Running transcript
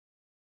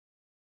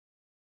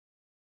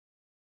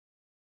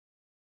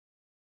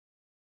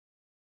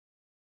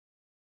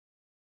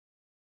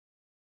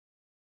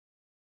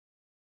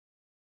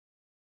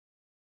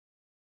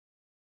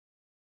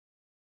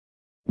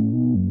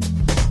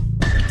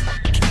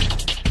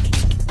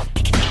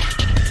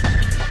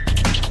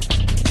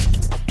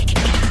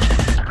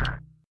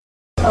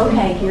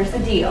Okay, here's the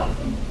deal.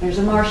 There's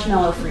a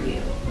marshmallow for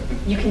you.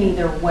 You can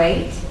either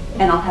wait,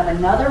 and I'll have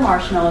another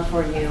marshmallow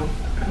for you,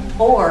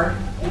 or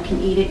you can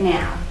eat it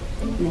now,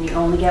 and then you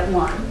only get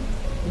one.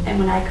 And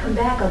when I come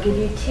back, I'll give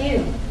you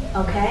two,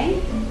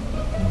 okay?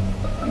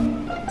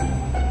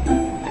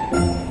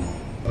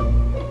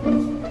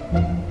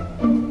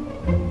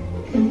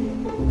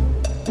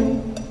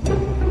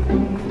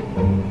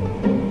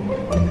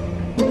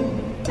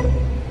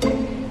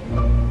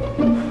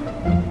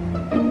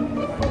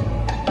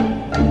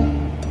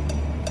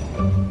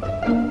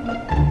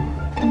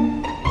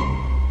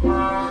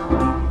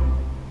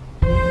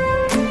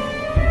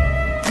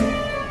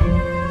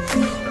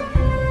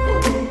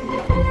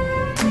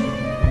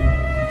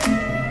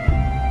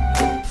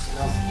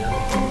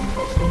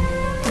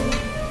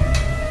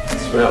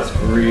 Smells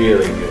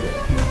really good.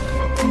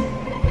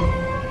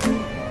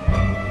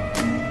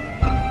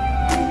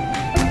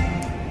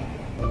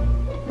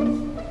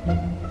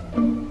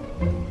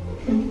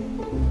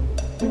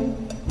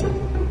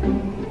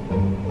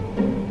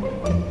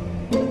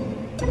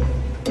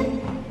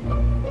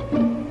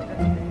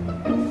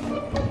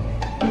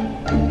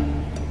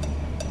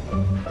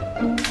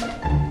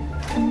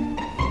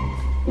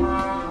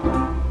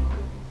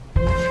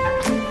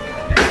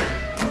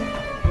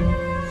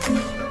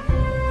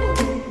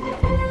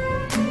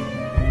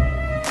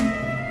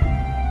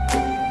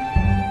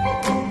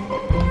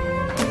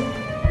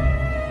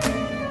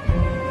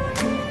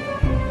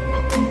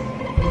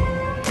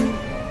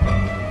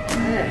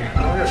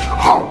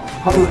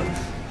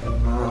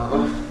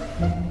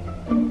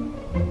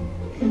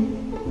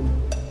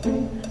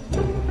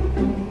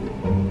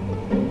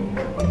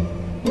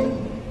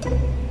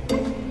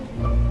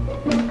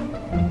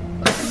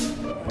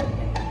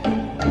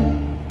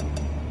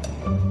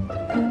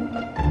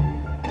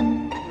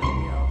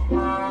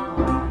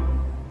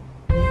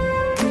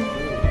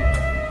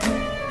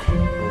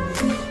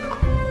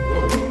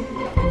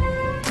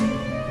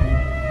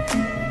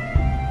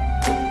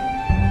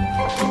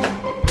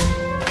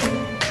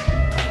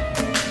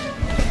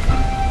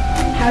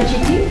 How'd you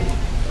do?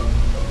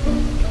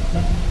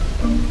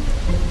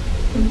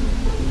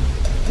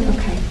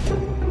 Okay.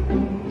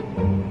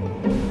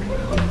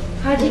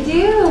 How'd you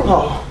do?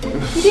 Oh,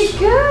 You did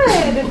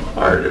good.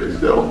 hard. It was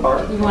so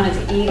hard. You wanted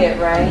to eat it,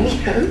 right?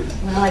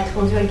 Well, I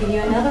told you I'd give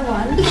you another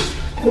one.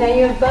 Now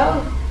you have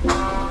both.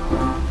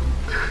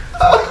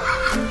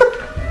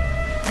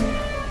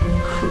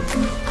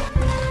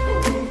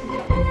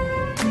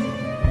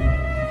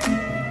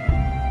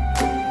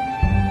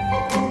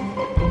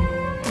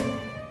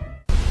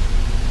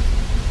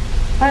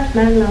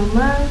 Marshmallow,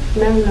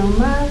 marshmallow,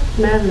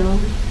 marshmallow.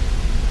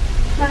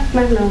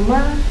 Marshmallow,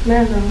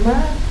 marshmallow,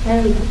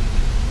 marshmallow.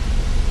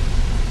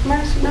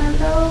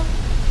 Marshmallow.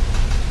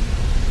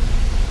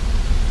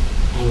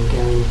 I'm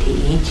going to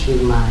eat you,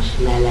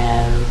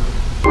 marshmallow.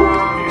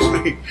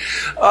 Excuse me.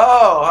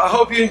 Oh, I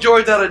hope you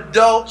enjoyed that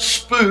adult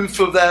spoof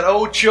of that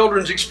old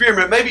children's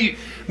experiment. Maybe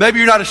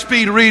you're not a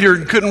speed reader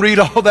and couldn't read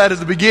all that at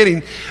the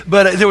beginning,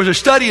 but there was a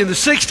study in the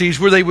 60s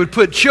where they would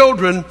put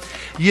children,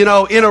 in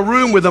a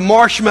room with a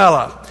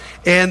marshmallow,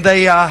 and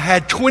they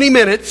had 20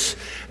 minutes,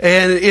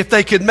 and if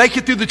they could make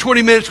it through the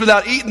 20 minutes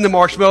without eating the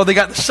marshmallow, they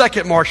got the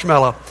second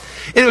marshmallow.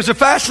 And it was a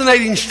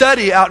fascinating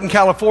study out in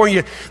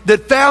California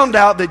that found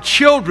out that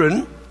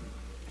children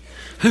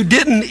who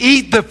didn't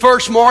eat the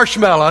first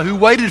marshmallow, who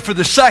waited for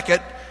the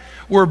second,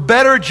 were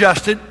better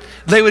adjusted.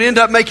 They would end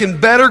up making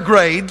better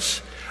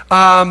grades.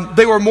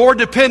 They were more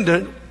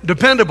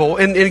dependable.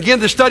 And again,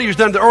 the study was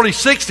done in the early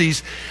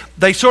 60s.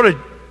 They sort of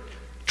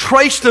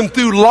traced them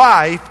through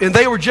life, and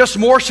they were just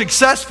more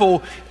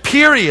successful,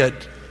 period.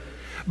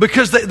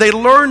 Because they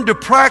learned to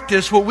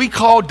practice what we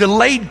call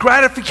delayed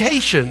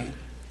gratification.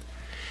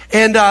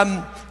 And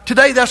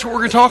today, that's what we're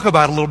going to talk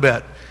about a little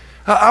bit.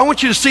 I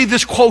want you to see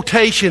this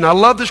quotation. I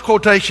love this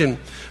quotation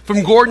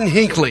from Gordon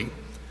Hinckley.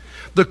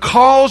 The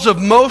cause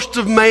of most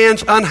of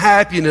man's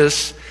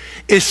unhappiness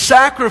is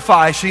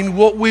sacrificing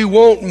what we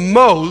want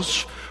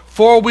most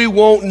for what we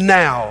want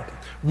now.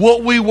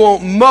 What we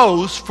want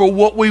most for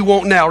what we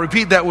want now.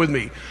 Repeat that with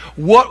me.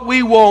 What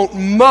we want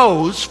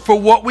most for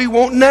what we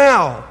want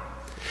now.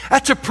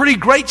 That's a pretty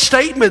great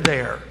statement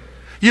there.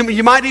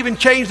 You might even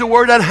change the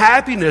word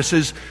unhappiness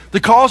as the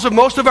cause of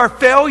most of our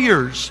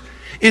failures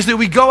is that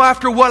we go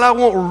after what I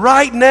want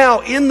right now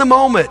in the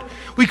moment.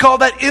 We call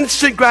that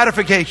instant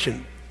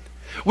gratification.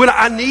 When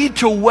I need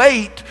to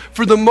wait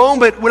for the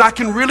moment when I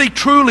can really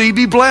truly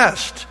be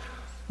blessed.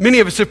 Many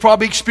of us have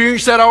probably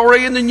experienced that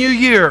already in the new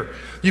year.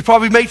 You've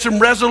probably made some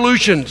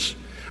resolutions.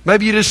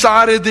 Maybe you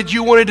decided that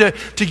you wanted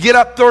to get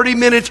up 30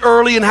 minutes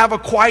early and have a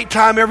quiet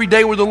time every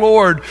day with the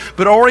Lord.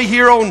 But already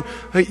here on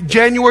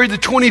January the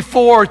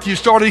 24th, you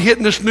started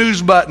hitting the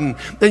snooze button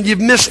and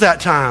you've missed that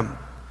time.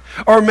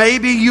 Or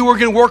maybe you were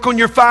going to work on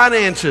your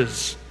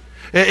finances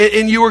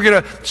and you were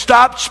going to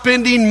stop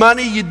spending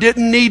money you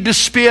didn't need to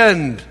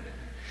spend.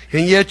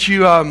 And yet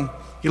you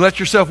You let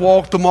yourself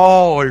walk the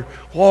mall or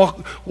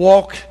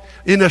walk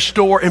in a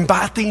store and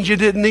buy things you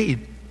didn't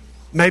need.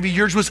 Maybe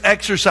yours was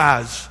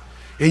exercise,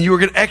 and you were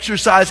going to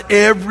exercise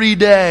every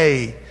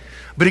day.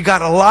 But it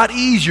got a lot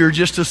easier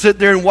just to sit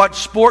there and watch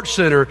Sports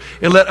Center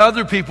and let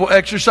other people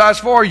exercise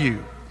for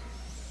you.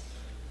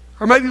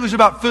 Or maybe it was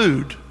about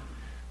food,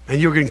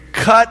 and you were going to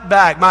cut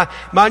back.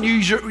 My New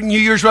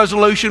Year's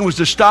resolution was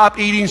to stop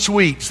eating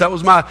sweets. That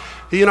was my,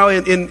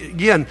 and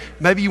again,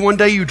 maybe one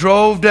day you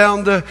drove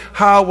down the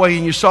highway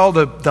and you saw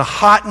the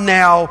Hot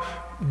Now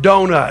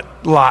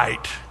donut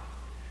light,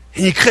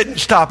 and you couldn't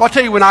stop. I'll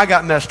tell you when I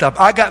got messed up.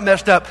 I got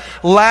messed up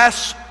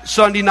last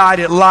Sunday night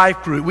at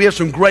Life Group. We have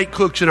some great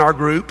cooks in our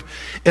group,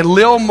 and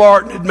Lil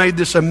Martin had made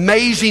this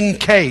amazing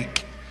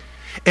cake.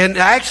 And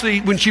actually,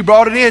 when she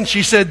brought it in,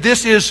 she said,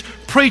 "This is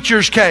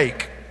preacher's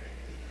cake."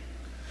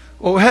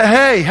 Well,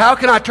 hey, how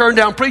can I turn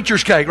down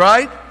preacher's cake,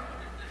 right?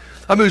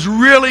 I mean, it was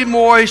really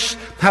moist,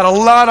 had a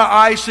lot of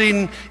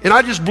icing, and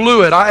I just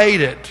blew it. I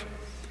ate it.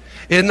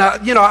 And,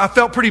 I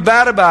felt pretty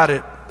bad about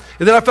it.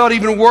 And then I felt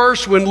even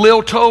worse when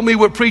Lil told me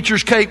what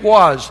preacher's cake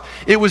was.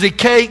 It was a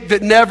cake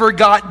that never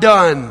got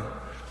done.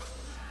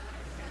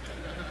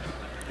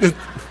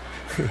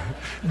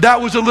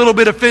 That was a little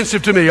bit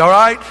offensive to me, all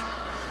right?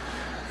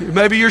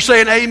 Maybe you're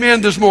saying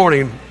amen this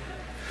morning.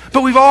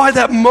 But we've all had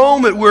that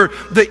moment where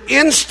the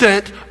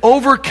instant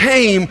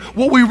overcame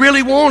what we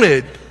really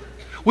wanted.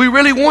 We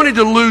really wanted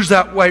to lose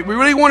that weight. We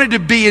really wanted to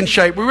be in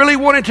shape. We really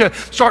wanted to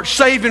start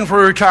saving for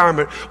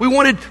retirement. We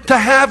wanted to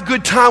have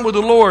good time with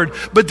the Lord.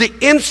 But the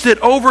instant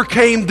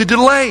overcame the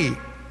delay.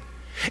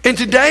 And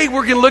today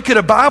we're going to look at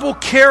a Bible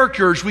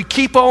character as we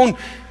keep on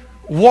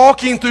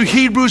walking through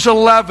Hebrews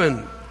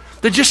 11.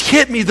 That just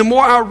hit me the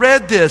more I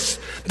read this,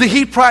 that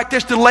he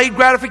practiced delayed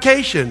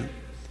gratification.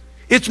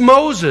 It's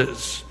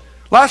Moses.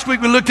 Last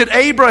week we looked at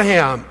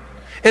Abraham.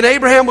 And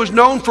Abraham was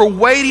known for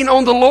waiting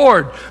on the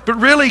Lord.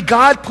 But really,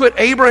 God put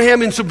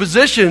Abraham in some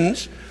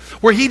positions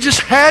where he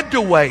just had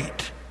to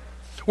wait.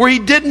 Where he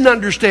didn't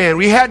understand.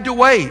 We had to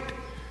wait.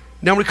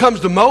 Now when it comes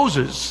to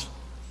Moses,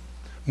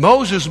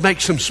 Moses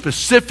makes some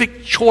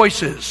specific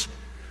choices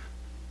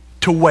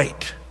to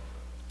wait,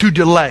 to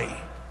delay.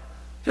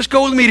 Just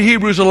go with me to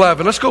Hebrews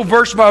 11. Let's go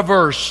verse by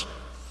verse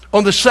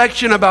on the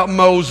section about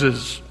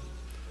Moses.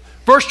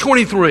 Verse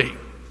 23.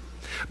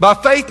 By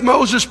faith,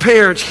 Moses'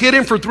 parents hid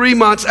him for 3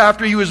 months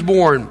after he was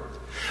born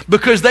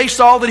because they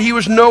saw that he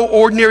was no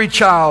ordinary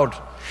child,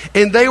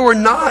 and they were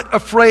not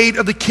afraid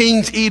of the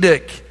king's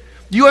edict.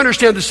 You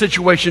understand the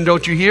situation,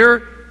 don't you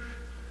hear?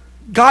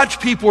 God's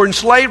people are in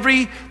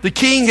slavery. The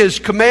king has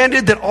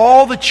commanded that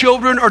all the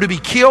children are to be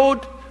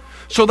killed,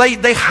 so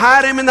they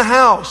hide him in the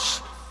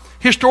house.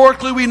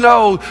 Historically, we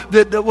know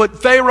that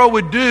what Pharaoh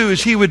would do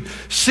is he would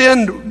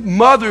send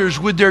mothers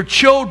with their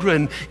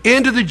children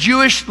into the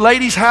Jewish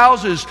ladies'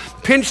 houses,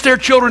 pinch their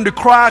children to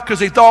cry because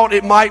they thought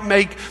it might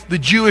make the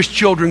Jewish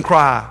children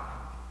cry.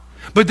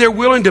 But they're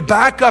willing to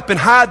back up and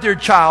hide their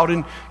child.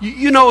 And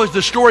as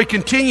the story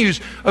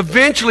continues,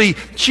 eventually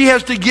she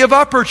has to give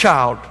up her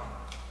child.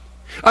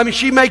 I mean,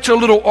 she makes a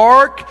little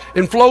ark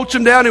and floats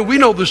him down. And we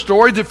know the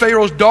story that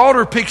Pharaoh's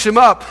daughter picks him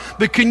up.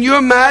 But can you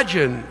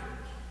imagine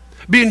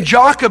being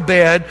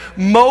Jochebed,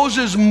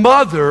 Moses'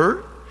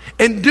 mother,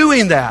 and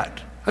doing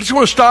that? I just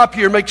want to stop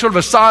here and make sort of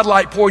a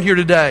sidelight point here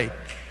today.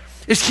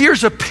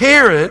 Here's a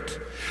parent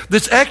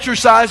that's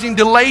exercising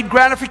delayed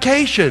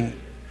gratification.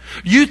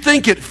 You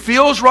think it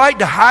feels right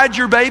to hide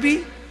your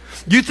baby?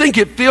 You think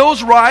it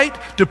feels right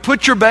to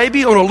put your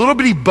baby on a little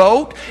bitty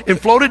boat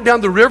and float it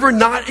down the river,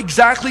 not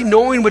exactly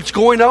knowing what's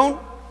going on?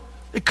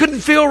 It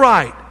couldn't feel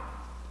right.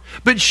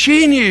 But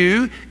she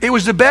knew it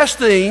was the best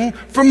thing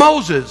for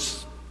Moses.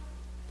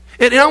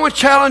 And I want to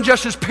challenge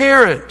us as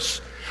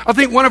parents. I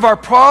think one of our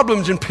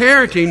problems in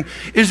parenting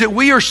is that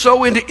we are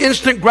so into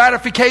instant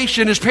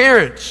gratification as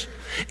parents.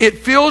 It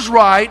feels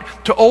right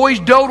to always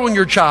dote on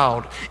your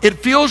child. It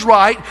feels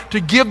right to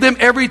give them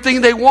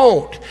everything they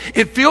want.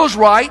 It feels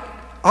right,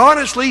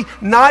 honestly,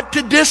 not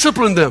to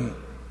discipline them.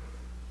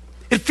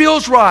 It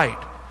feels right.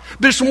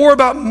 But it's more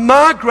about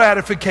my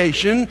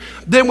gratification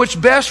than what's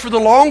best for the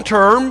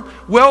long-term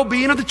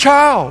well-being of the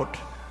child.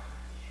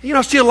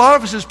 I see a lot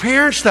of us as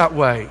parents that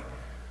way.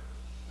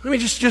 Let me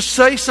just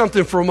say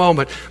something for a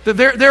moment. That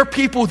there are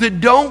people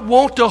that don't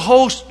want to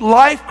host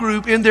life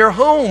group in their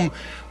home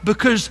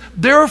because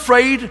they're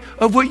afraid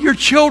of what your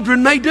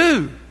children may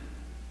do.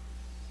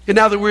 And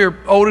now that we're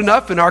old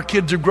enough and our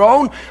kids are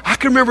grown, I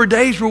can remember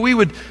days where we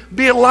would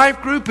be at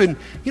life group and,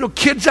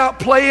 kids out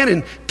playing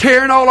and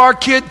tearing all our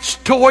kids'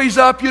 toys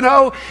up,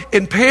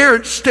 and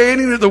parents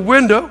standing at the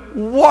window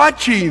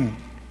watching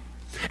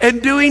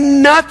and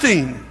doing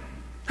nothing.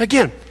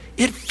 Again,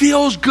 it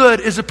feels good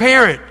as a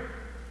parent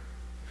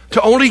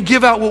to only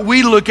give out what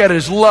we look at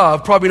as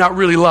love, probably not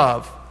really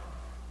love.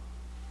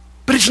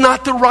 But it's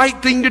not the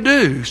right thing to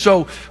do.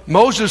 So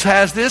Moses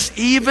has this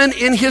even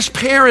in his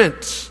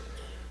parents.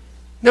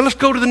 Now let's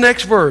go to the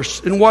next verse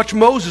and watch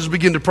Moses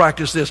begin to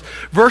practice this.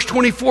 Verse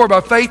 24,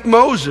 by faith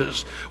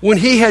Moses, when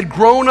he had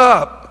grown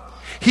up,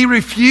 he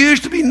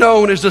refused to be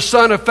known as the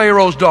son of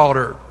Pharaoh's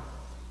daughter.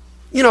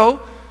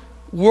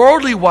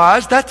 worldly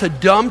wise, that's a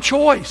dumb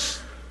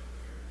choice.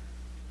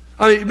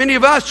 I mean, many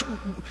of us,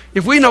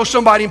 if we know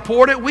somebody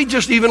important, we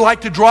just even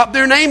like to drop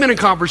their name in a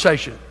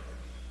conversation.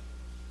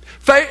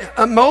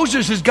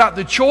 Moses has got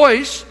the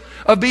choice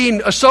of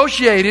being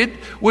associated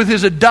with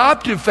his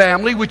adoptive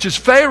family, which is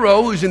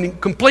Pharaoh, who's in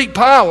complete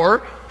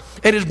power,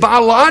 and his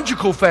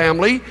biological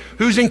family,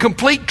 who's in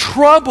complete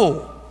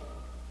trouble.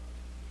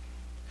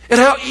 And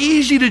how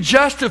easy to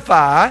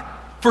justify,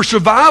 for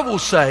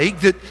survival's sake,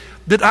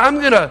 that I'm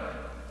going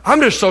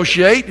to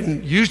associate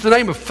and use the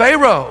name of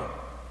Pharaoh.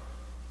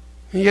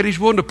 And yet he's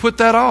willing to put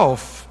that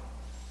off.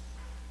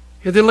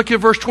 And then look at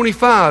verse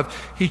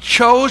 25. He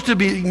chose to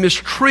be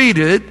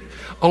mistreated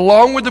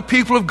along with the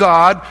people of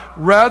God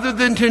rather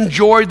than to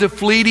enjoy the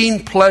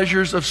fleeting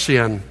pleasures of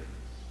sin.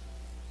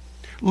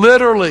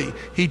 Literally,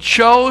 he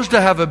chose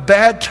to have a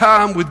bad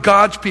time with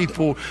God's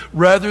people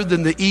rather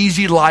than the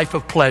easy life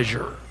of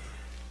pleasure.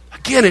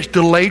 Again, it's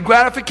delayed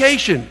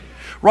gratification.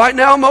 Right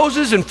now,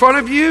 Moses, in front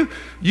of you,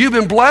 you've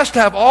been blessed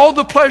to have all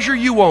the pleasure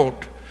you want.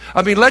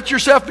 I mean, let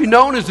yourself be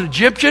known as an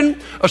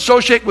Egyptian,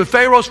 associate with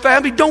Pharaoh's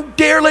family. Don't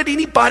dare let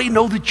anybody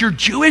know that you're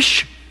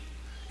Jewish.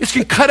 It's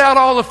going to cut out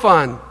all the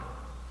fun.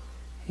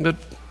 But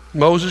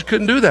Moses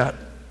couldn't do that.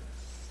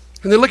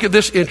 And then look at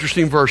this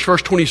interesting verse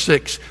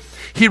 26.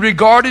 He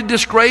regarded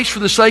disgrace for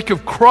the sake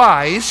of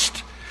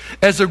Christ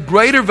as of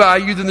greater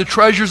value than the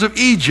treasures of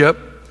Egypt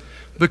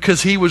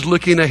because he was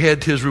looking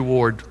ahead to his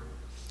reward.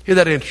 Isn't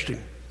that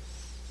interesting?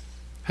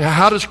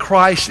 How does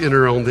Christ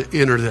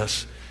enter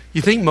this?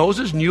 You think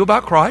Moses knew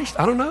about Christ?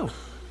 I don't know.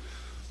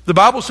 The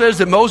Bible says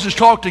that Moses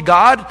talked to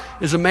God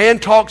as a man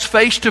talks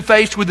face to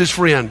face with his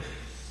friend.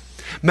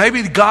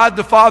 Maybe God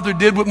the Father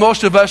did what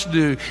most of us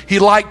do. He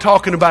liked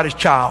talking about his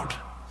child.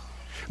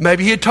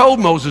 Maybe he had told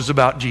Moses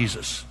about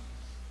Jesus.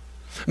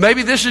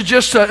 Maybe this is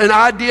just an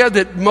idea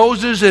that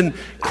Moses and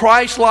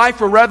Christ's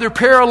life are rather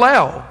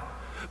parallel.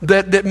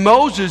 That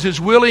Moses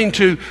is willing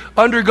to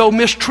undergo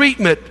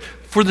mistreatment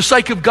for the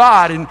sake of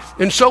God,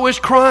 and so is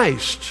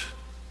Christ.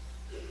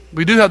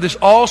 We do have this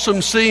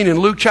awesome scene in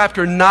Luke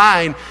chapter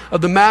 9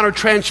 of the Mount of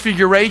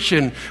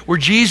Transfiguration where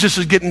Jesus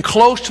is getting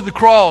close to the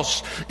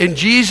cross and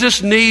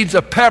Jesus needs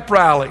a pep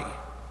rally.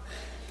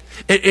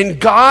 And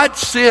God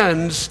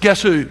sends,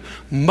 guess who?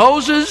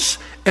 Moses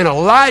and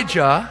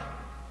Elijah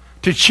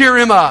to cheer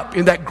him up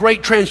in that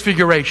great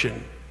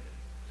transfiguration.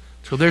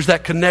 So there's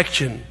that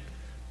connection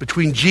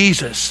between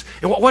Jesus.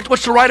 And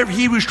what's the writer of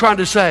Hebrews trying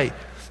to say?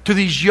 To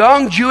these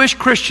young Jewish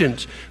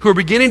Christians who are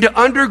beginning to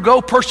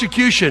undergo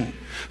persecution,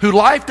 whose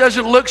life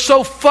doesn't look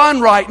so fun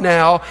right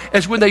now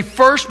as when they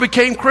first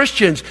became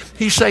Christians.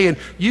 He's saying,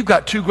 you've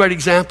got two great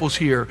examples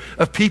here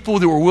of people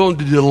that were willing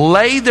to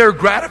delay their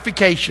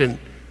gratification,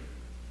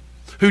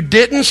 who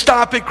didn't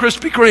stop at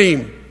Krispy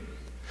Kreme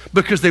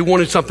because they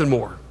wanted something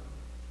more.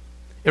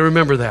 And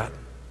remember that.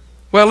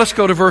 Well, let's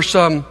go to verse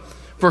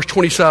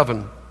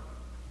 27.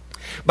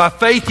 By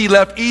faith he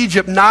left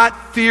Egypt,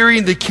 not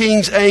fearing the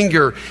king's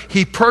anger.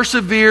 He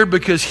persevered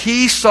because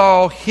he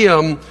saw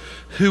him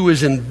who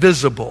is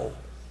invisible.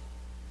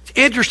 It's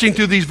interesting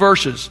through these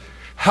verses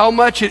how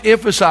much it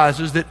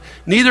emphasizes that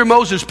neither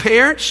Moses'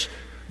 parents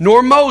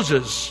nor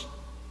Moses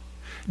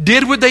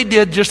did what they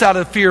did just out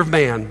of fear of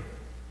man.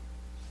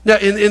 Now,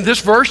 in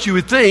this verse, you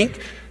would think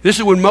this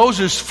is when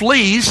Moses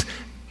flees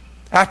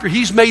after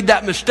he's made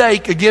that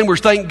mistake. Again, we're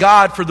thanking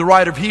God for the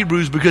writer of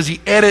Hebrews because he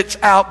edits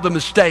out the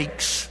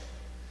mistakes.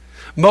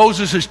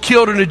 Moses has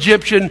killed an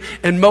Egyptian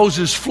and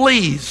Moses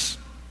flees.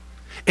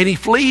 And he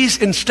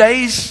flees and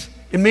stays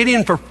in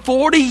Midian for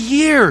 40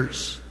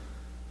 years.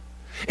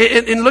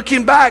 And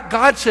looking back,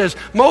 God says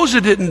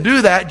Moses didn't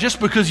do that just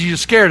because he was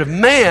scared of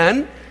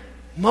man.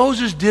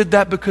 Moses did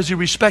that because he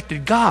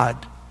respected God.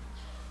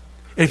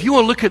 And if you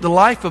want to look at the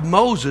life of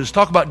Moses,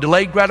 talk about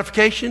delayed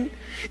gratification,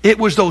 it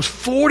was those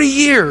 40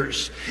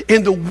 years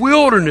in the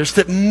wilderness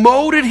that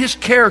molded his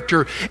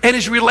character and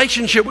his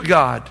relationship with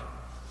God.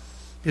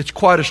 It's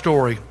quite a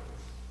story.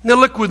 Now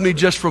look with me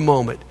just for a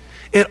moment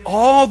at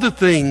all the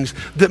things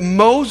that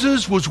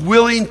Moses was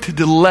willing to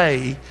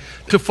delay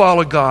to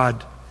follow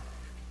God.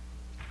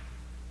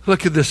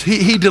 Look at this.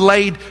 He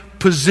delayed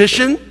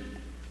position.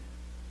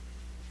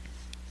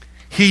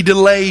 He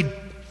delayed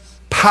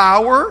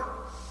power.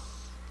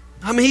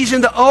 I mean, he's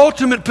in the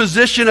ultimate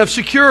position of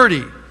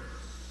security.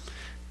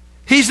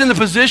 He's in the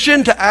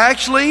position to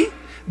actually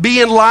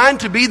be in line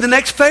to be the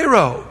next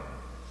Pharaoh.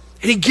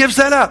 And he gives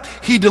that up.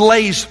 He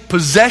delays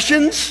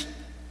possessions.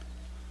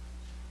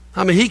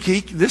 I mean,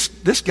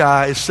 this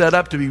guy is set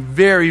up to be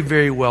very,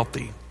 very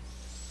wealthy.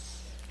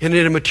 And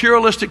in a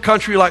materialistic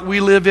country like we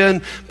live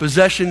in,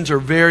 possessions are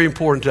very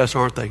important to us,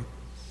 aren't they?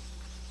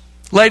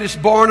 Latest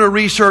Barna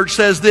research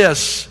says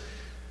this.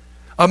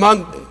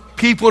 Among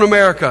people in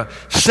America,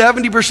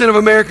 70% of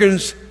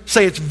Americans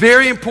say it's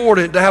very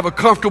important to have a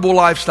comfortable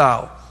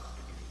lifestyle.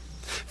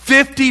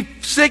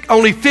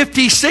 Only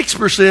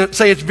 56%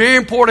 say it's very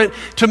important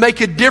to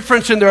make a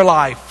difference in their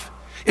life,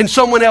 in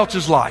someone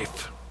else's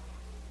life.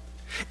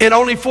 And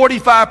only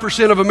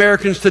 45% of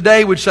Americans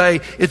today would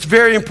say it's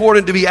very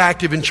important to be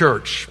active in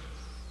church.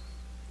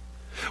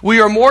 We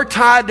are more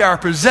tied to our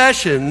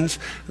possessions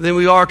than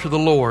we are to the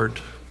Lord.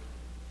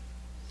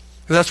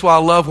 And that's why I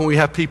love when we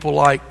have people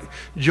like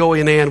Joey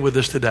and Ann with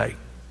us today.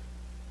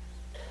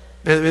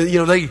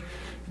 And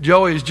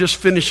Joey is just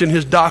finishing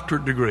his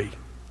doctorate degree.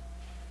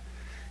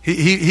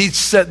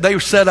 They were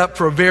set up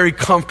for a very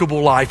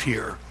comfortable life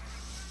here.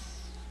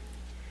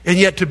 And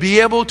yet to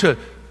be able to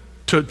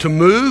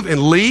move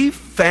and leave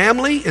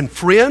family and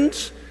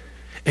friends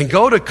and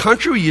go to a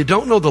country where you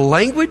don't know the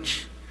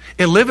language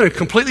and live in a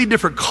completely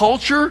different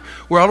culture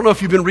where, I don't know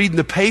if you've been reading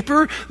the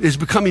paper, is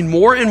becoming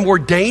more and more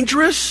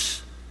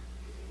dangerous.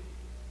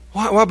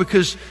 Why?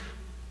 Because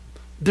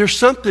there's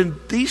something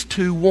these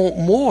two want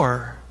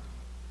more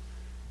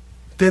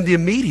than the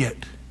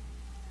immediate.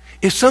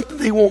 It's something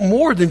they want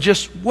more than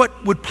just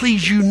what would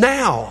please you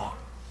now.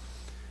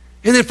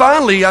 And then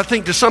finally, I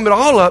think to sum it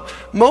all up,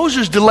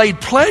 Moses delayed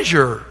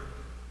pleasure.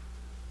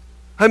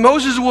 And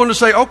Moses wanted to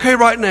say, okay,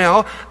 right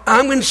now,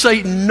 I'm going to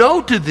say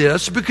no to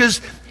this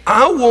because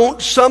I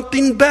want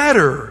something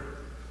better.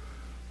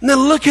 And then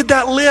look at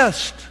that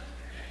list.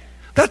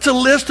 That's a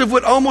list of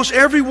what almost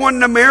everyone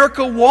in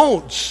America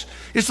wants.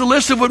 It's a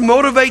list of what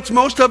motivates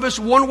most of us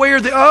one way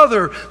or the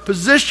other.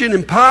 Position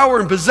and power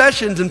and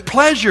possessions and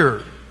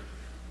pleasure.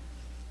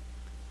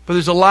 But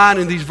there's a line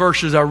in these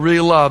verses I really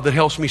love that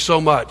helps me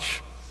so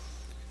much.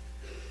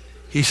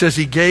 He says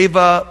he gave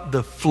up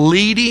the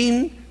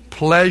fleeting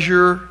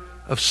pleasure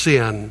of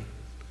sin.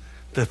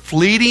 The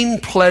fleeting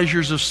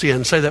pleasures of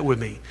sin. Say that with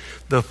me.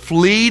 The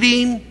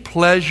fleeting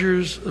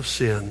pleasures of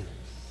sin.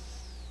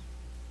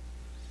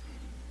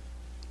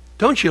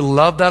 Don't you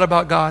love that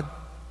about God?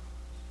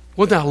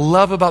 What I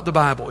love about the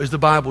Bible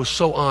is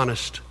so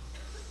honest.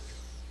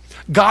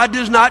 God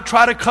does not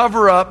try to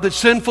cover up that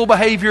sinful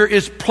behavior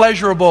is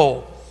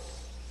pleasurable.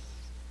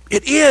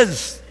 It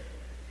is.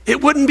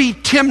 It wouldn't be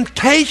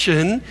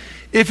temptation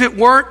if it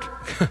weren't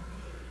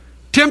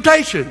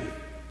temptation.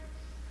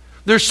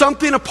 There's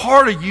something a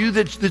part of you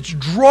that's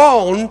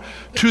drawn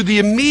to the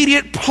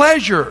immediate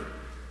pleasure.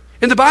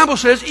 And the Bible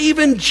says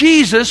even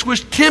Jesus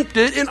was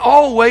tempted in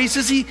all ways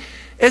as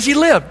he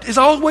lived, as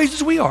all ways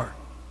as we are.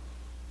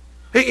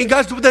 And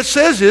guys, what that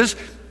says is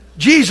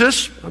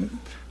Jesus,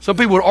 some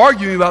people would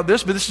argue about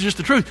this, but this is just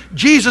the truth.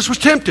 Jesus was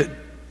tempted.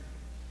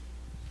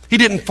 He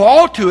didn't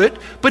fall to it,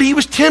 but he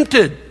was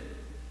tempted.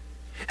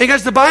 And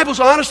guys, the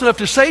Bible's honest enough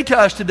to say to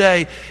us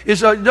today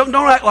is don't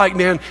act like,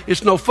 man,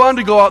 it's no fun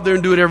to go out there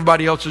and do what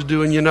everybody else is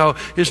doing, you know.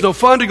 It's no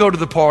fun to go to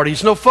the party.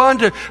 It's no fun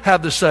to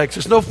have the sex.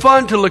 It's no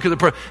fun to look at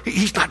the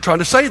He's not trying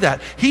to say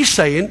that. He's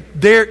saying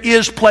there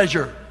is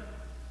pleasure.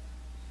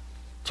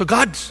 So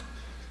God's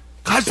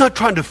not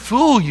trying to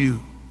fool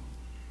you.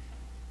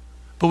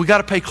 But we got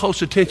to pay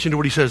close attention to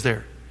what he says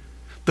there.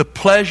 The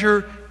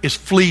pleasure is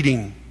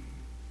fleeting.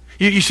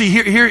 You see,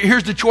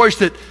 here's the choice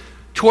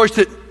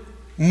that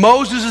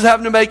Moses is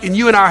having to make and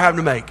you and I are having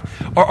to make.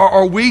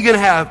 Are we going to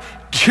have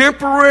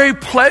temporary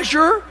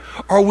pleasure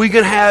or are we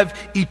going to have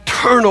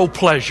eternal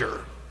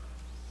pleasure?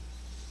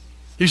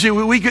 You see,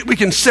 we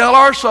can sell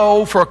our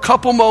soul for a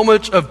couple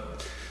moments of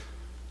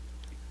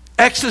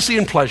ecstasy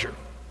and pleasure.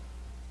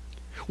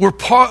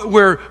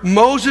 Where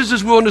Moses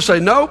is willing to say,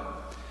 nope,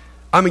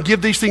 I'm going to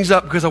give these things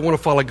up because I want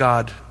to follow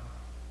God.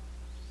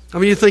 I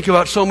mean, you think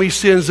about so many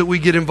sins that we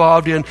get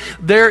involved in.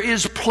 There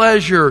is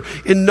pleasure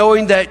in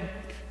knowing that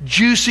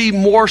juicy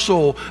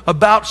morsel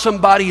about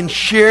somebody and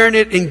sharing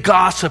it in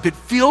gossip. It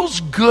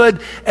feels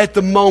good at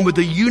the moment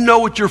that you know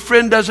what your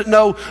friend doesn't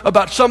know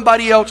about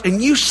somebody else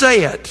and you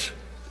say it.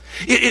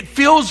 It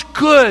feels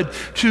good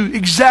to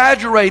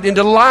exaggerate and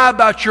to lie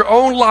about your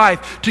own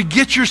life to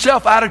get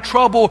yourself out of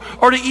trouble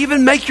or to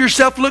even make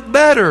yourself look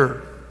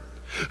better.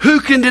 Who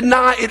can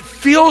deny it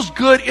feels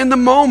good in the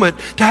moment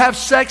to have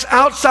sex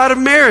outside of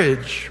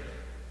marriage?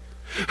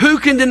 Who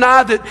can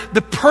deny that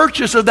the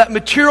purchase of that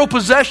material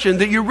possession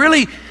that you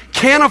really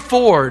can't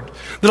afford,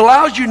 that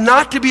allows you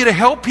not to be able to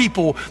help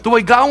people the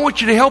way God wants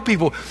you to help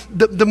people,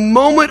 the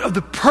moment of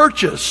the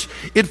purchase,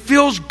 it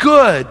feels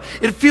good.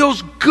 It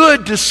feels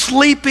good to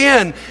sleep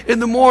in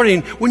the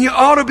morning when you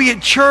ought to be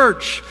at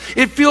church.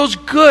 It feels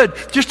good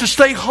just to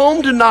stay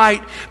home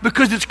tonight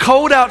because it's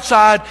cold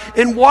outside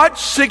and watch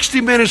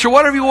 60 Minutes or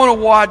whatever you want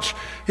to watch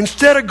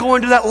instead of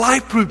going to that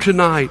life group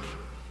tonight.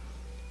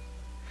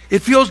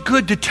 It feels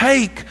good to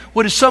take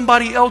what is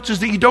somebody else's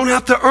that you don't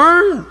have to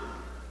earn.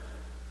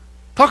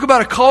 Talk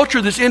about a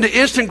culture that's into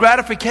instant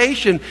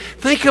gratification.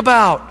 Think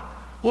about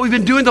what we've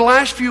been doing the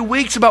last few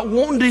weeks about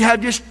wanting to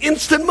have just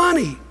instant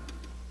money.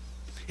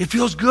 It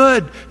feels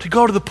good to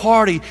go to the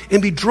party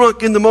and be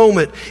drunk in the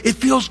moment. It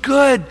feels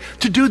good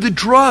to do the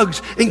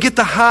drugs and get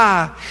the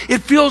high. It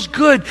feels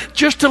good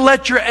just to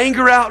let your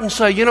anger out and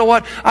say, you know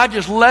what, I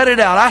just let it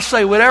out. I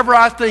say whatever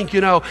I think,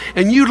 you know,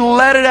 and you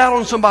let it out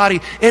on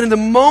somebody. And in the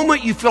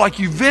moment you feel like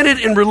you vented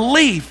in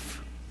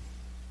relief.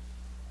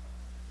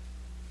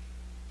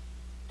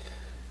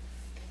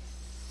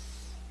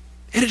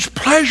 And it's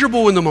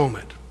pleasurable in the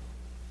moment.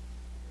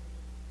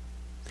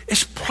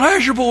 It's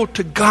pleasurable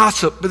to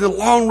gossip, but in the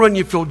long run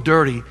you feel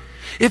dirty.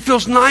 It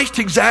feels nice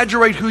to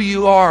exaggerate who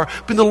you are,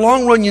 but in the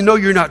long run you know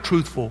you're not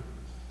truthful.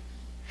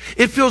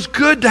 It feels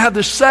good to have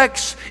the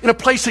sex in a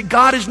place that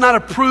God has not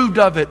approved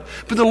of it.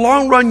 But in the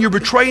long run, you're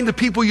betraying the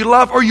people you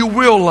love or you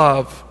will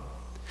love.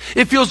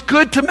 It feels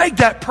good to make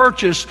that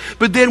purchase,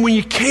 but then when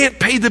you can't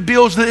pay the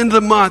bills at the end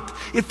of the month,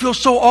 it feels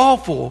so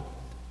awful.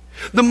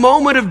 The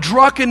moment of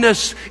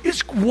drunkenness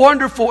is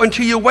wonderful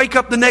until you wake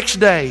up the next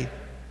day.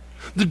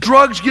 The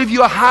drugs give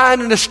you a high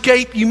and an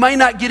escape you may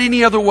not get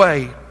any other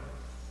way.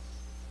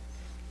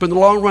 But in the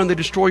long run, they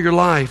destroy your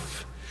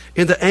life.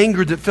 And the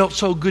anger that felt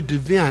so good to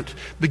vent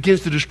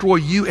begins to destroy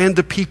you and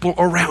the people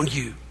around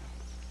you.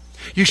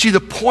 You see, the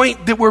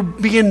point that we're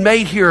being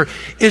made here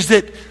is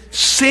that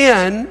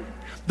sin,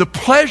 the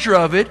pleasure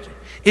of it,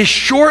 is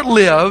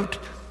short-lived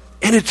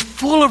and it's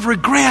full of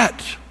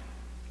regret.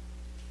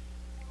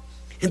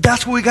 And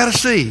that's what we got to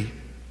see.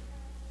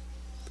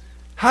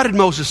 How did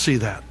Moses see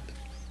that?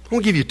 I'm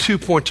going to give you 2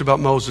 points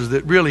about Moses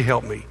that really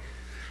help me.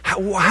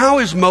 How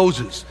is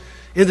Moses,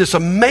 in this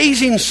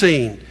amazing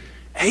scene,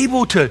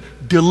 able to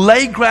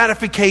delay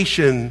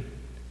gratification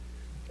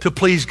to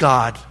please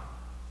God?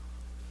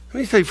 Let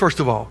me say,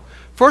 first of all,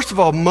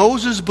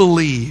 Moses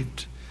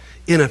believed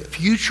in a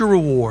future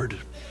reward.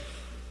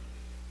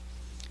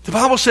 The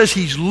Bible says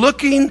he's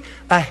looking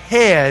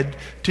ahead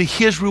to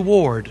his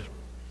reward.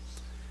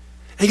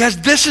 And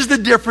guys, this is the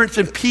difference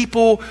in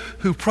people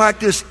who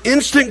practice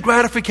instant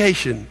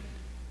gratification.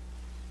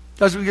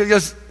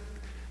 Because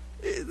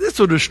this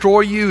will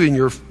destroy you in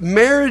your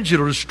marriage.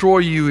 It'll destroy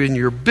you in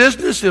your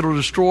business. It'll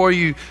destroy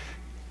you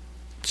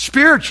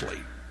spiritually.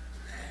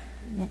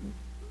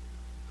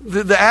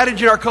 The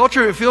adage in our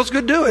culture, it feels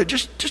good, do it.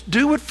 Just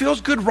do what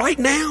feels good right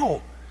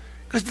now.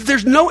 Because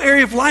there's no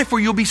area of life where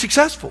you'll be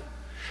successful.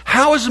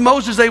 How is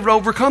Moses able to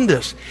overcome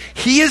this?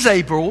 He is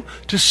able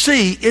to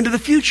see into the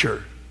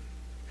future.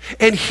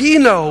 And he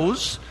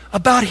knows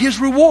about his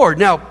reward.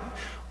 Now,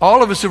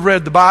 all of us have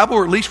read the Bible,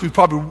 or at least we've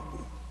probably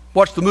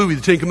watched the movie,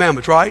 The Ten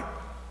Commandments, right?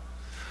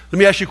 Let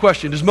me ask you a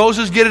question. Does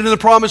Moses get into the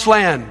promised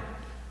land?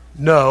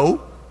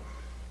 No,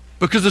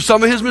 because of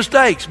some of his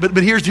mistakes. But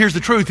here's the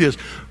truth is,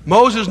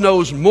 Moses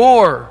knows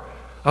more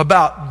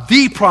about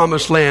the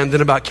promised land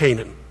than about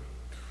Canaan.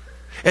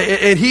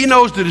 And he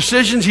knows the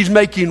decisions he's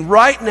making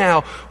right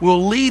now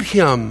will lead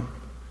him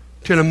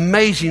to an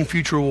amazing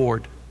future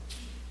reward.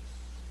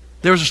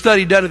 There was a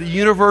study done at the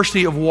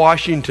University of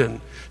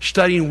Washington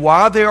studying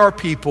why there are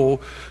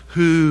people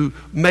who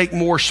make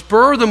more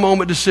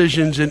spur-of-the-moment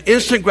decisions and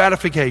instant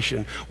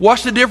gratification.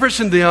 What's the difference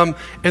in them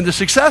and the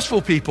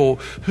successful people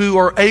who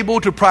are able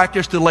to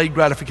practice delayed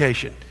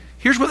gratification?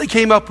 Here's what they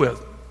came up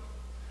with.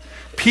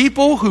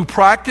 People who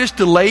practice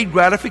delayed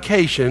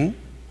gratification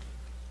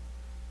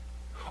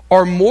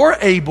are more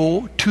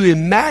able to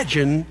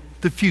imagine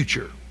the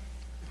future.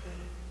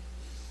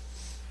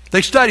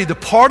 They studied the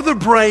part of the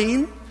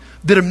brain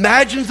that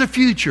imagines the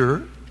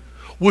future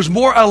was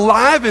more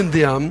alive in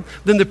them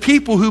than the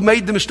people who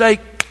made the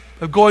mistake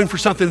of going for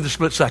something in the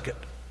split second.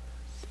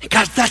 And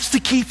guys, that's the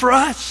key for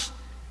us.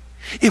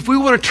 If we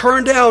want to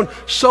turn down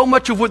so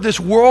much of what this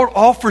world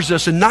offers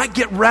us and not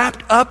get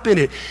wrapped up in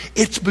it,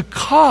 it's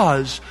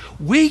because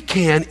we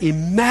can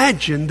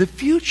imagine the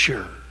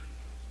future.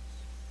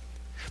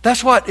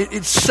 That's what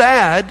it's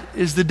sad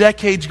as the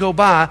decades go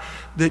by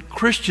that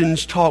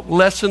Christians talk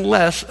less and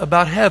less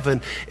about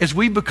heaven. As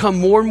we become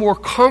more and more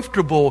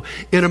comfortable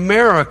in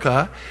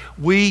America,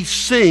 we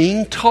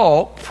sing,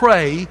 talk,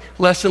 pray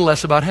less and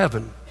less about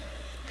heaven.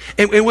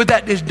 And what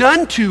that has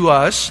done to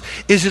us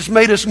is it's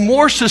made us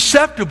more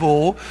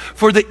susceptible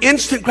for the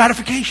instant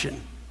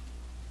gratification.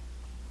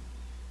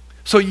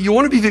 So you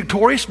want to be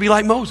victorious? Be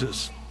like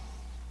Moses.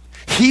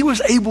 He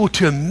was able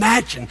to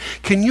imagine.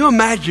 Can you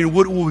imagine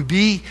what it will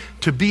be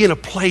to be in a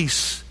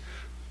place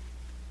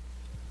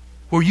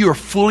where you are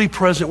fully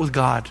present with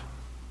God?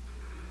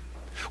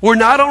 Where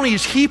not only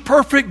is He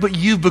perfect, but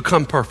you've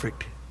become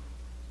perfect.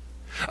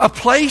 A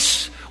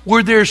place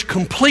where there's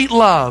complete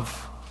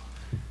love,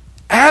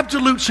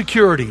 absolute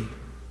security,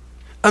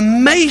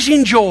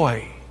 amazing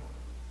joy.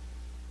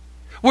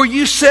 Where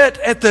you sit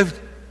at the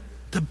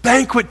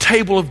banquet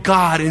table of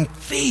God and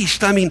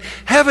feast. I mean,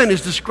 heaven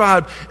is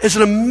described as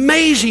an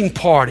amazing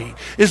party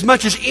as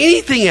much as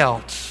anything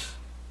else.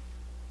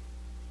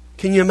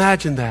 Can you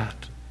imagine that?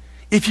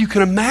 If you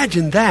can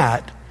imagine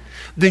that,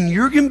 then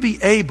you're going to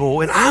be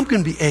able, and I'm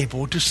going to be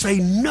able, to say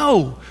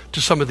no to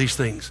some of these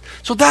things.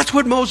 So that's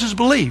what Moses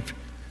believed.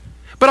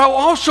 But I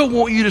also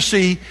want you to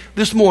see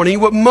this morning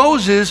what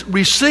Moses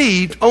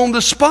received on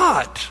the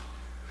spot.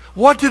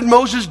 What did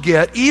Moses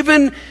get,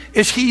 even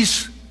as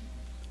he's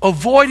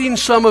avoiding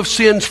some of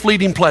sin's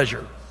fleeting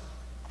pleasure?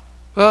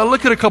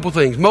 Look at a couple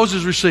things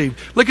Moses received.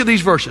 Look at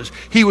these verses.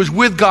 He was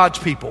with God's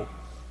people.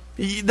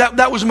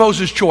 That was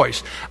Moses'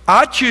 choice.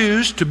 I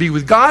choose to be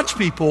with God's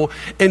people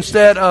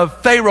instead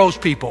of Pharaoh's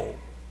people.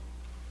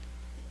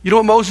 You know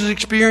what Moses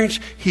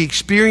experienced? He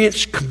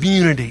experienced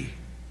community.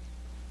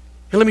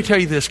 And let me tell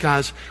you this,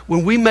 guys.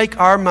 When we make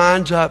our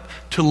minds up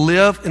to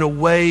live in a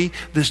way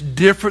that's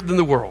different than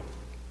the world.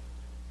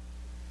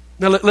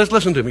 Now, let's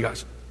listen to me,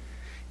 guys.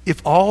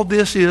 If all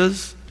this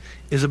is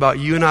about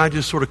you and I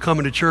just sort of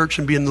coming to church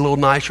and being a little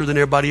nicer than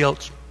everybody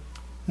else,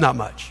 not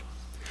much.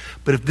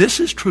 But if this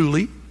is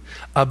truly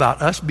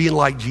about us being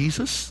like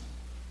Jesus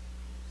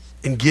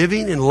and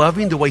giving and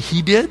loving the way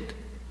he did,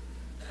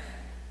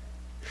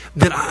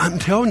 then I'm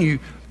telling you,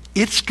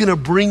 it's going to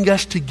bring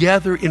us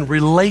together in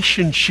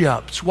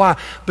relationships. Why?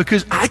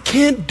 Because I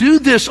can't do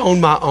this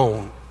on my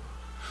own.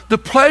 The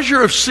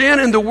pleasure of sin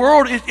in the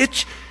world,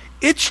 it's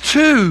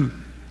too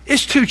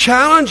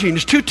challenging.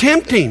 It's too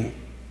tempting.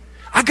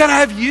 I got to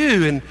have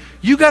you, and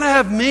you got to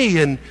have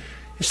me. And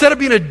instead of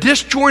being a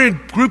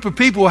disjointed group of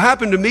people who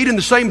happen to meet in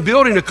the same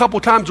building a couple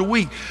times a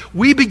week,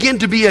 we begin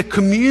to be a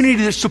community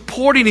that's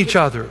supporting each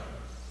other.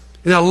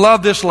 And I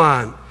love this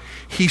line.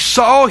 He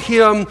saw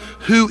him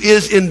who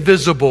is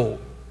invisible.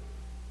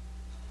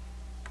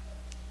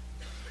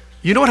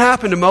 You know what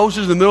happened to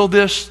Moses in the middle of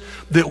this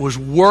that was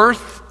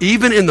worth,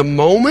 even in the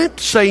moment,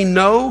 saying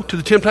no to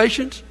the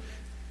temptations?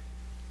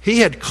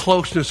 He had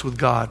closeness with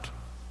God.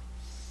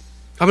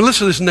 I mean,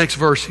 listen to this next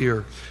verse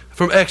here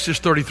from Exodus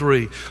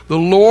 33. The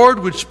Lord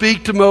would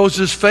speak to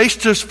Moses face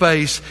to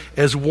face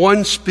as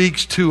one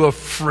speaks to a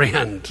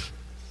friend.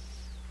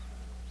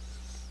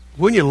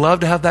 Wouldn't you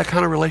love to have that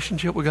kind of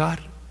relationship with God?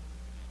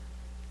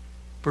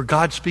 Where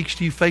God speaks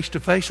to you face to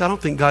face? I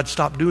don't think God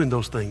stopped doing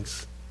those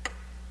things.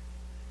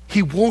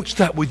 He wants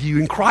that with you.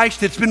 In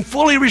Christ, it's been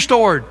fully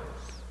restored.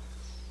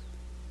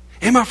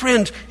 And my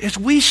friends, as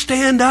we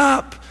stand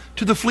up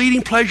to the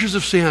fleeting pleasures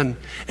of sin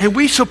and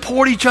we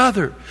support each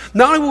other,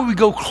 not only will we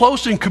go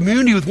close in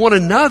community with one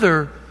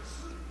another,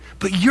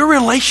 but your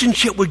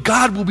relationship with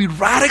God will be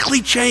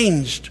radically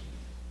changed.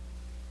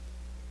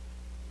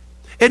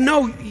 And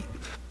no,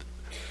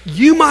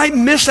 you might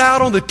miss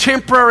out on the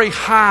temporary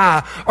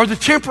high or the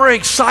temporary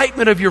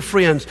excitement of your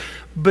friends,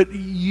 but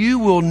you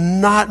will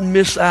not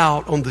miss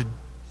out on the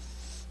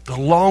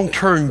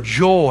long-term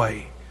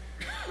joy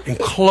and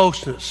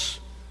closeness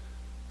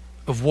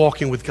of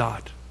walking with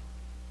God.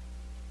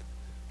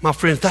 My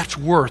friends, that's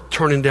worth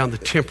turning down the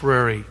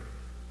temporary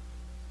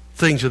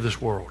things of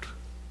this world.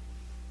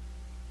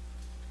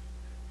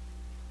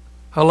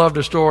 I loved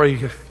a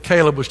story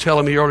Caleb was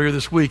telling me earlier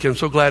this week, and I'm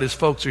so glad his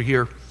folks are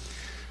here.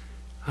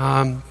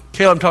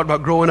 Caleb talked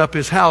about growing up in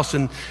his house,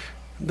 and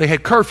they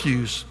had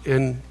curfews,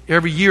 and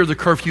every year the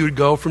curfew would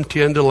go from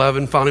 10 to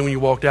 11. Finally, when you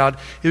walked out,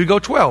 it would go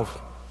 12.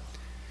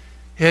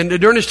 And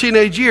during his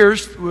teenage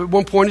years, at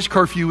one point his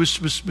curfew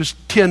was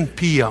 10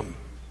 p.m.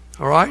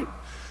 All right?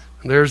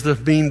 And there's the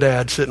mean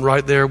dad sitting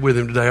right there with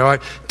him today. All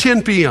right?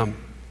 10 p.m.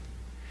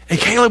 And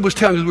Caleb was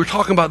telling me, we were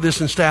talking about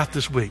this in staff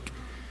this week.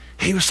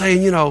 He was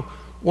saying,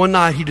 one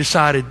night he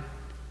decided,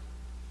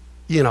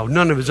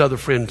 none of his other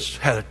friends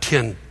had a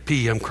 10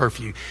 p.m.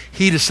 curfew.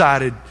 He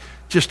decided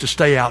just to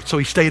stay out. So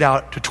he stayed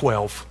out to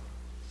 12.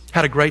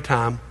 Had a great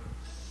time.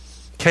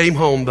 Came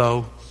home,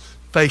 though,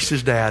 faced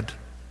his dad.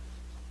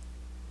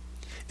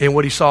 And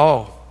what he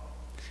saw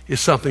is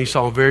something he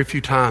saw very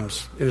few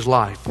times in his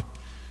life.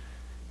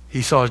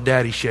 He saw his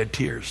daddy shed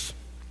tears.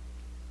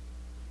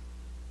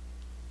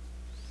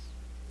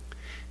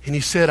 And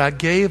he said, I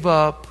gave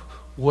up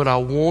what I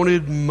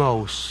wanted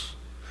most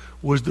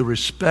was the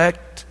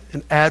respect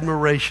and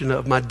admiration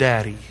of my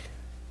daddy.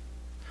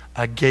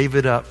 I gave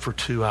it up for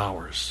 2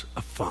 hours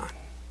of fun.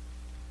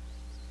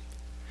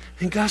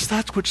 And guys,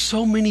 that's what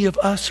so many of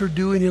us are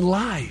doing in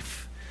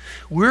life.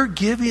 We're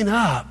giving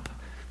up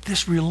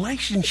this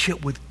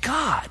relationship with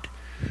God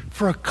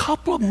for a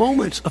couple of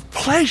moments of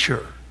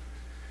pleasure.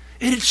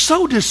 And it's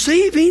so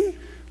deceiving.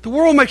 The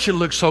world makes it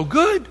look so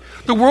good.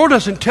 The world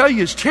doesn't tell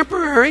you it's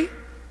temporary.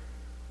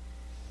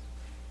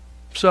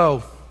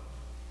 So,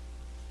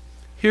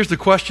 here's the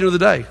question of the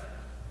day.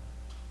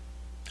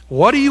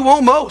 What do you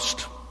want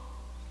most?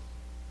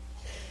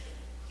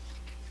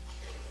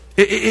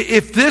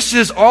 If this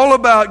is all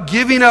about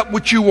giving up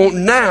what you want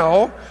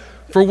now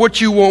for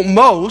what you want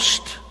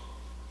most,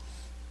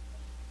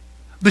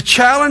 the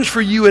challenge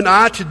for you and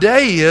I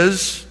today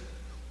is,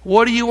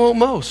 what do you want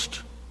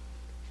most?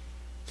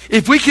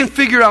 If we can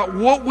figure out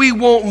what we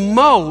want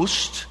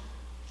most,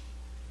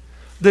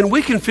 then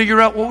we can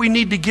figure out what we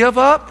need to give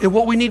up and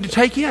what we need to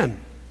take in.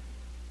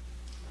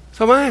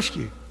 So I'm going to ask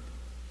you,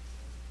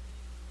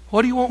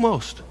 what do you want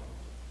most?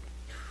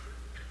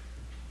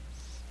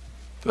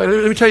 Let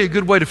me tell you a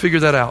good way to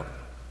figure that out.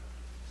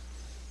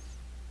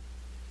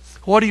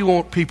 What do you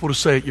want people to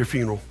say at your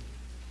funeral?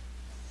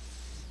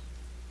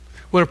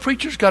 When a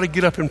preacher's got to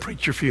get up and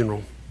preach your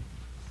funeral,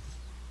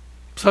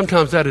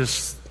 sometimes that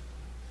is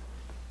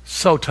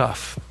so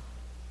tough.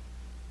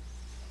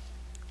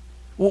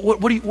 What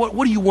do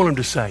you want them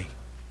to say?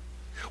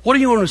 What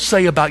do you want them to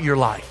say about your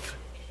life?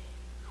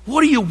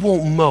 What do you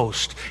want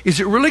most? Is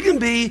it really going to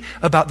be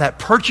about that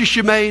purchase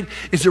you made?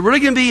 Is it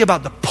really going to be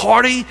about the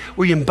party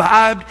where you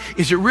imbibed?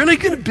 Is it really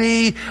going to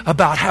be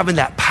about having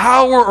that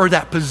power or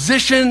that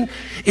position?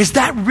 Is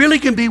that really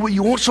going to be what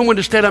you want someone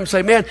to stand up and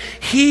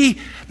say,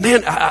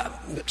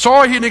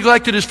 sorry he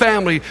neglected his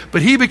family,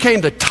 but he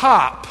became the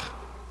top.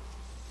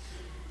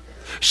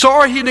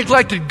 Sorry he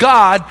neglected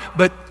God,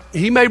 but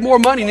he made more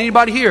money than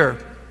anybody here.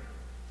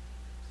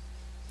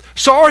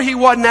 Sorry he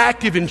wasn't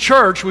active in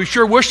church. We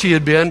sure wish he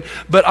had been.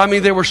 But, I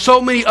mean, there were so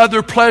many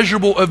other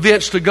pleasurable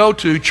events to go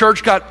to.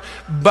 Church got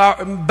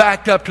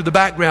backed up to the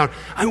background.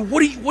 I mean,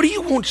 what do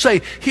you want to say?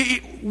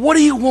 What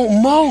do you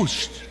want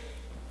most?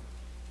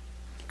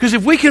 Because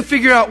if we can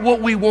figure out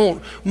what we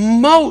want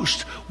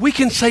most, we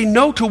can say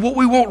no to what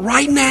we want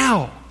right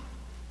now.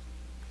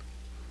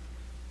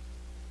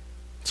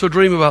 So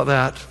dream about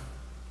that.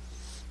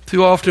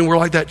 Too often we're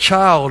like that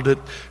child that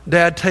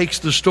dad takes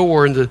to the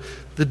store, and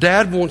the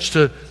dad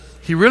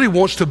really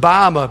wants to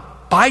buy him a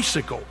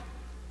bicycle.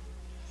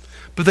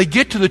 But they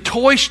get to the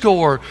toy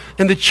store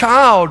and the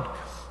child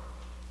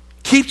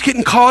keeps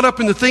getting caught up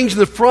in the things in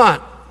the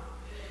front.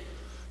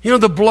 You know,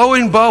 the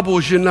blowing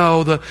bubbles,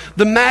 the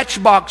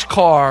Matchbox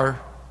car,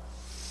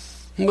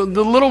 the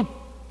little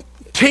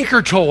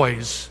Tinker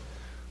toys.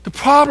 The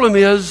problem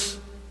is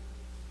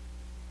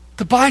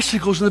the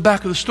bicycle's in the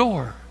back of the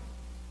store.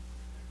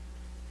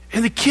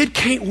 And the kid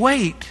can't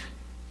wait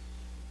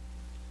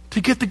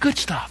to get the good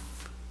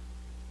stuff.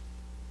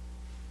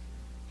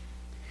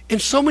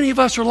 And so many of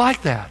us are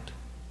like that.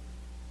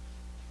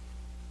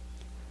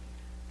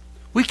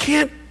 We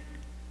can't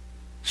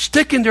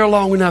stick in there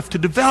long enough to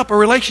develop a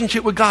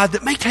relationship with God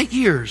that may take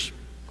years.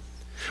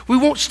 We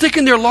won't stick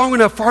in there long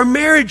enough for our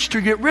marriage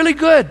to get really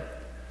good.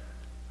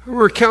 I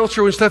remember a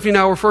counselor when Stephanie and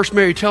I were first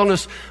married telling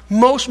us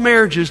most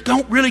marriages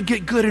don't really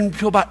get good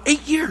until about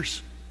 8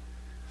 years.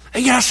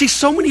 And yet I see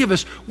so many of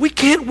us, we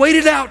can't wait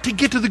it out to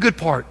get to the good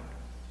part.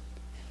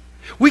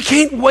 We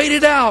can't wait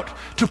it out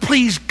to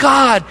please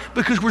God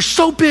because we're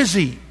so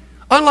busy,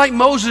 unlike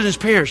Moses and his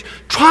parents,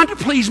 trying to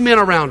please men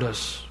around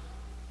us.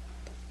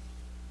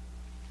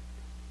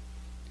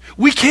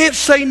 We can't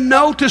say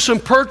no to some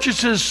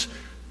purchases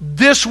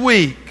this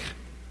week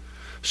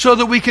so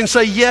that we can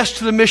say yes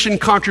to the mission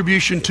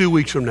contribution 2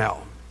 weeks from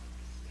now.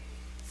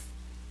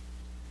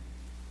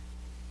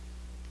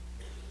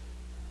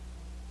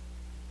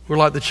 We're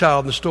like the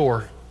child in the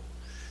store.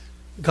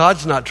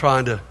 God's not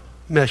trying to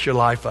mess your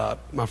life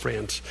up, my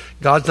friends.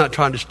 God's not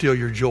trying to steal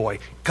your joy.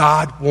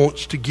 God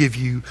wants to give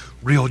you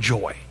real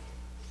joy.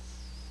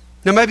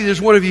 Now, maybe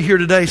there's one of you here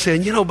today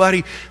saying,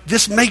 buddy,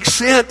 this makes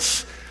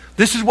sense.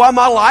 This is why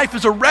my life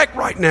is a wreck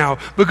right now,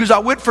 because I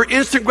went for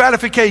instant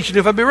gratification.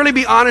 If I really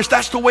be honest,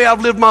 that's the way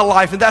I've lived my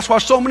life, and that's why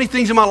so many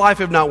things in my life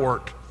have not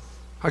worked.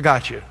 I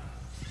got you.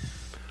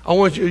 I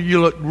want you to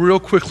look real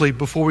quickly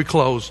before we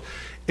close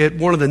at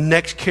one of the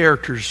next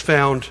characters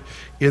found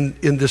in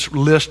this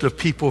list of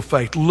people of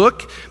faith.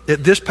 Look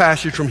at this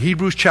passage from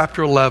Hebrews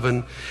chapter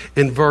 11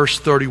 in verse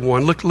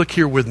 31. Look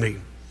here with me.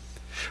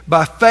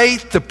 By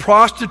faith, the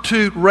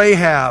prostitute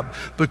Rahab,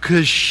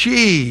 because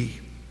she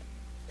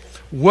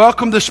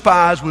welcomed the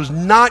spies, was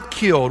not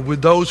killed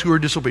with those who are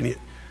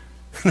disobedient.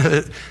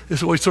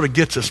 This always sort of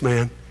gets us,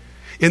 man.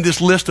 In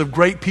this list of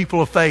great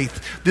people of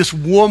faith, this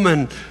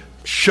woman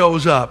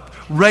shows up.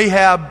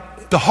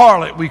 Rahab, the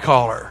harlot, we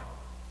call her.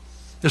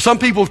 Now, some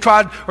people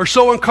are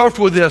so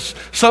uncomfortable with this.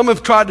 Some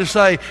have tried to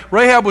say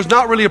Rahab was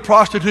not really a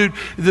prostitute.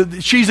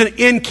 She's an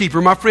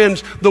innkeeper. My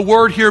friends, the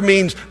word here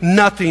means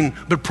nothing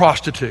but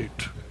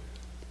prostitute.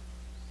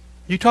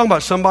 You talking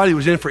about somebody who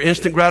was in for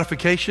instant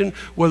gratification,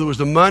 whether it was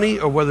the money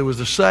or whether it was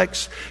the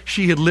sex.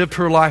 She had lived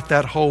her life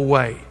that whole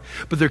way.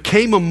 But there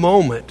came a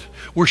moment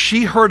where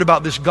she heard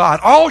about this God.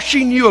 All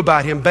she knew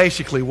about him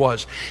basically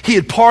was he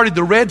had parted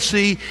the Red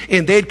Sea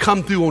and they'd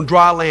come through on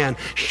dry land.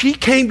 She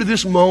came to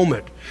this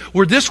moment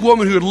where this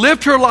woman who had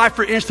lived her life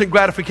for instant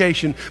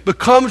gratification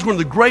becomes one of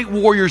the great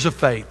warriors of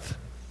faith.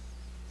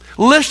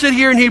 Listed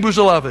here in Hebrews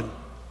 11.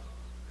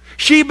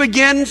 She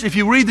begins, if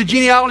you read the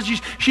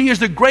genealogies, she is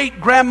the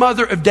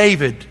great-grandmother of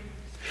David.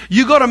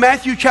 You go to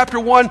Matthew chapter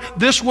 1,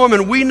 this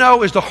woman we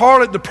know as the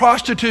harlot, the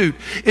prostitute,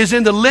 is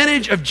in the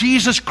lineage of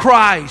Jesus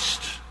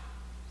Christ.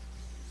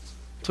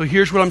 So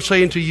here's what I'm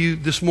saying to you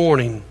this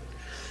morning.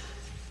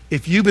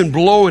 If you've been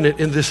blowing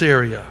it in this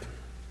area,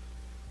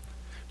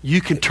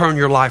 you can turn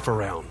your life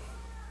around.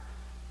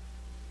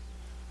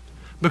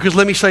 Because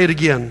let me say it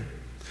again.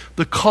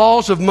 The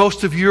cause of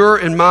most of your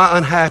and my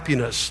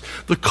unhappiness,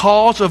 the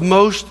cause of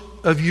most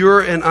of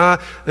your and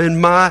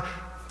my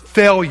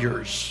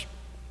failures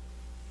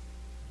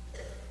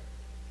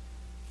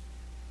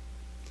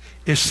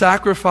is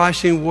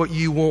sacrificing what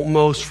you want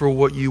most for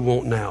what you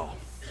want now.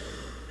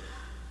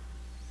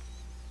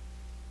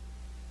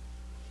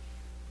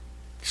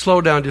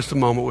 Slow down just a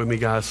moment with me,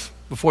 guys,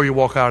 before you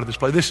walk out of this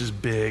place. This is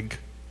big.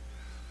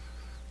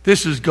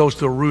 This goes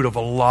to the root of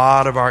a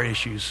lot of our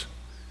issues.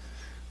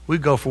 We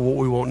go for what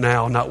we want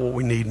now, not what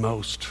we need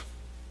most.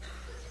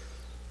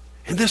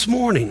 And this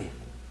morning,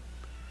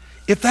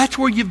 if that's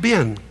where you've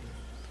been,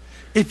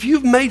 if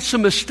you've made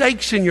some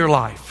mistakes in your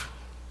life,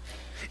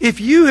 if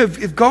you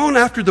have gone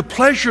after the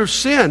pleasure of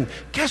sin,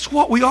 guess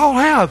what? We all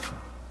have.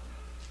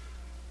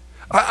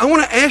 I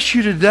want to ask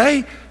you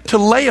today to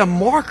lay a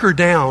marker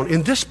down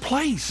in this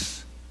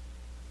place.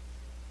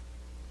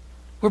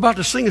 We're about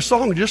to sing a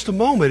song in just a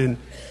moment, and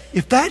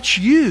if that's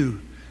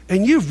you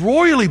and you've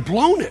royally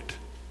blown it,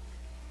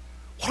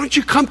 why don't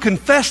you come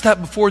confess that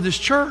before this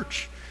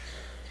church?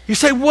 You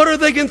say, what are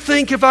they going to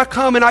think if I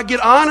come and I get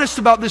honest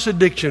about this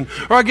addiction?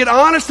 Or I get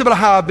honest about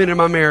how I've been in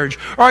my marriage?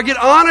 Or I get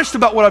honest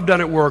about what I've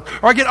done at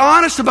work? Or I get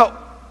honest about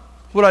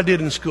what I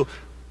did in school?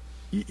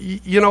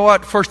 You know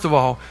what? First of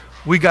all,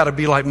 we got to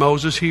be like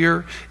Moses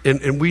here,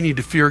 and we need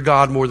to fear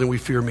God more than we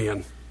fear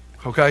men.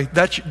 Okay?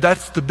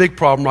 That's the big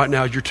problem right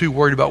now, is you're too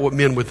worried about what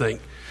men would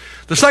think.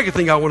 The second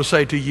thing I want to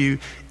say to you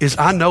is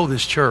I know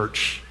this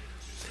church.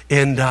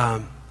 And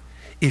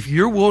if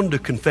you're willing to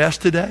confess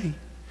today,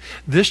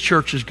 this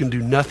church is going to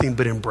do nothing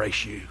but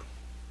embrace you.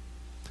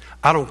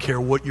 I don't care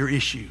what your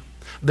issue.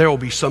 There will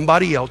be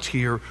somebody else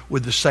here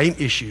with the same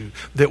issue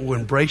that will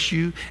embrace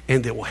you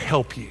and that will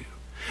help you.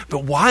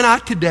 But why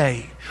not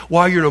today,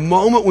 while you're in a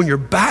moment when you're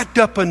backed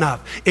up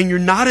enough and you're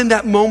not in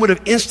that moment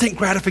of instant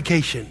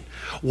gratification,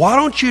 why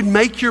don't you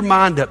make your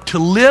mind up to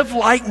live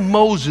like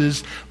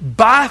Moses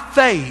by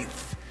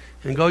faith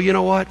and go, you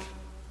know what?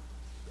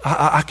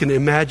 I can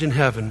imagine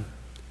heaven.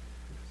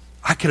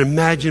 I can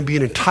imagine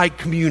being in tight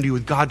community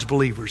with God's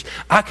believers.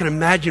 I can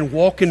imagine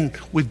walking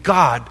with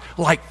God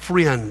like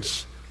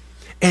friends.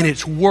 And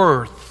it's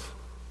worth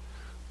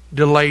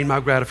delaying my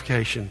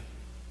gratification.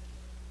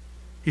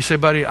 You say,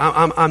 buddy,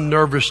 I'm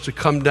nervous to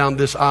come down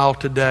this aisle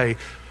today.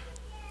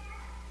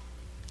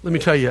 Let me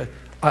tell you,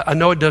 I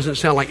know it doesn't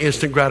sound like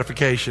instant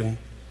gratification.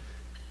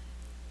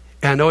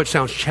 And I know it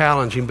sounds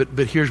challenging,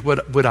 but here's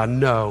what I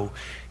know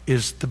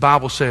is the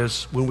Bible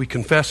says when we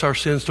confess our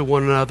sins to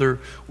one another,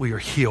 we are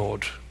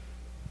healed.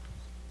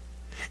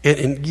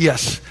 And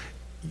yes,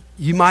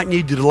 you might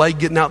need to delay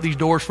getting out these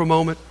doors for a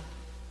moment,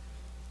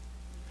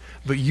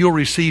 but you'll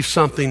receive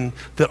something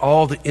that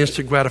all the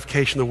instant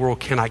gratification of the world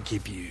cannot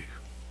give you.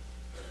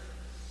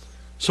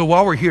 So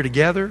while we're here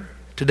together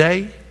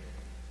today,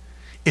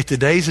 if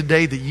today's a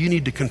day that you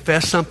need to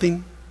confess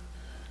something,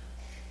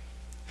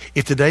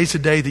 if today's a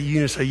day that you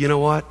need to say, you know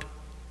what?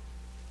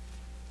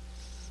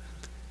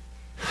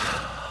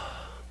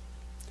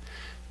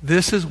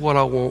 This is what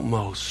I want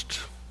most.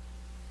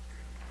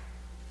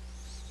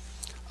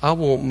 I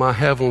want my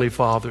Heavenly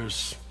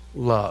Father's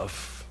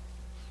love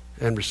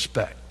and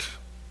respect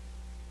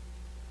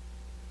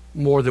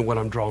more than what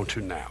I'm drawn to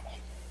now.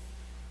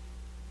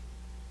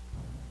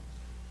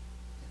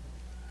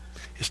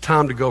 It's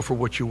time to go for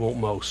what you want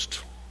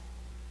most.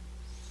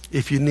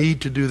 If you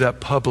need to do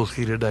that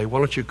publicly today, why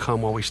don't you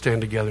come while we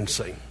stand together and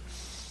sing?